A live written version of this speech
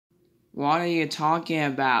What are you talking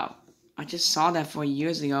about? I just saw that 4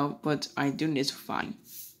 years ago, but I do this fine.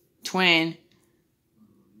 Twin,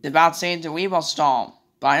 they're about to say it's a Weevil Storm,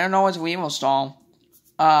 but I don't know what's Weevil Storm.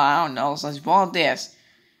 I don't know, so let's boil this.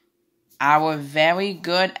 Our very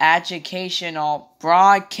good educational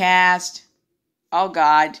broadcast. Oh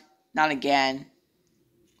god, not again.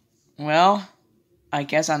 Well, I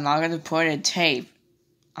guess I'm not gonna put it in tape.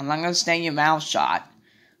 I'm not gonna stay in your mouth shut.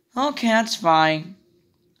 Okay, that's fine.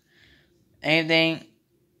 Anything?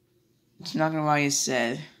 It's not gonna what I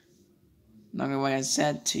said. Not gonna what I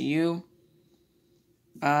said to you.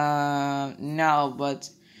 No, but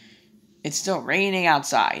it's still raining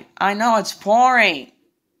outside. I know it's pouring.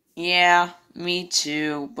 Yeah, me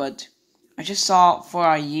too, but I just saw it for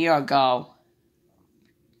a year ago.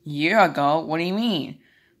 Year ago? What do you mean?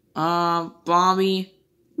 Bobby,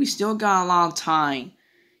 we still got a long time.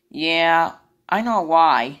 Yeah, I know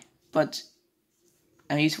why, but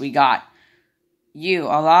at least we got. A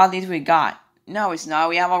lot of these we got. No, it's not,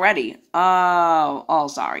 we have already. Oh,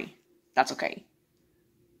 sorry. That's okay.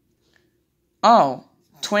 Oh,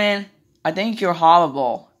 Twin, I think you're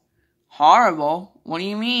horrible. Horrible? What do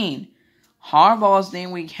you mean? Horrible is the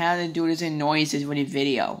thing we had to do this in noises with the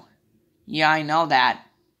video. Yeah, I know that.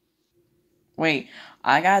 Wait,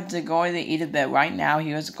 I got to go to eat a bit right now.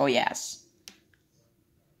 Here's go, yes.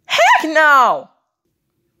 Heck no!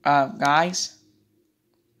 Guys?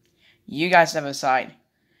 You guys step aside.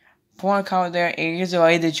 Point color there, it is a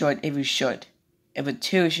way to join if you should. If a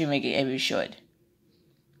 2 should make it if you should.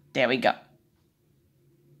 There we go.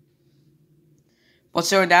 Well,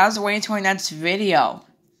 so that was the way to our next video.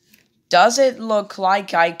 Does it look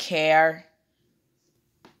like I care?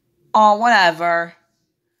 Oh, whatever.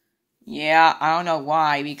 Yeah, I don't know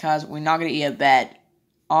why, because we're not gonna eat a bed.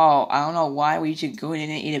 Oh, I don't know why we should go in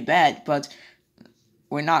and eat a bed, but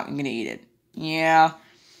we're not gonna eat it. Yeah,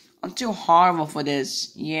 I'm too horrible for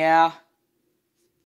this. Yeah.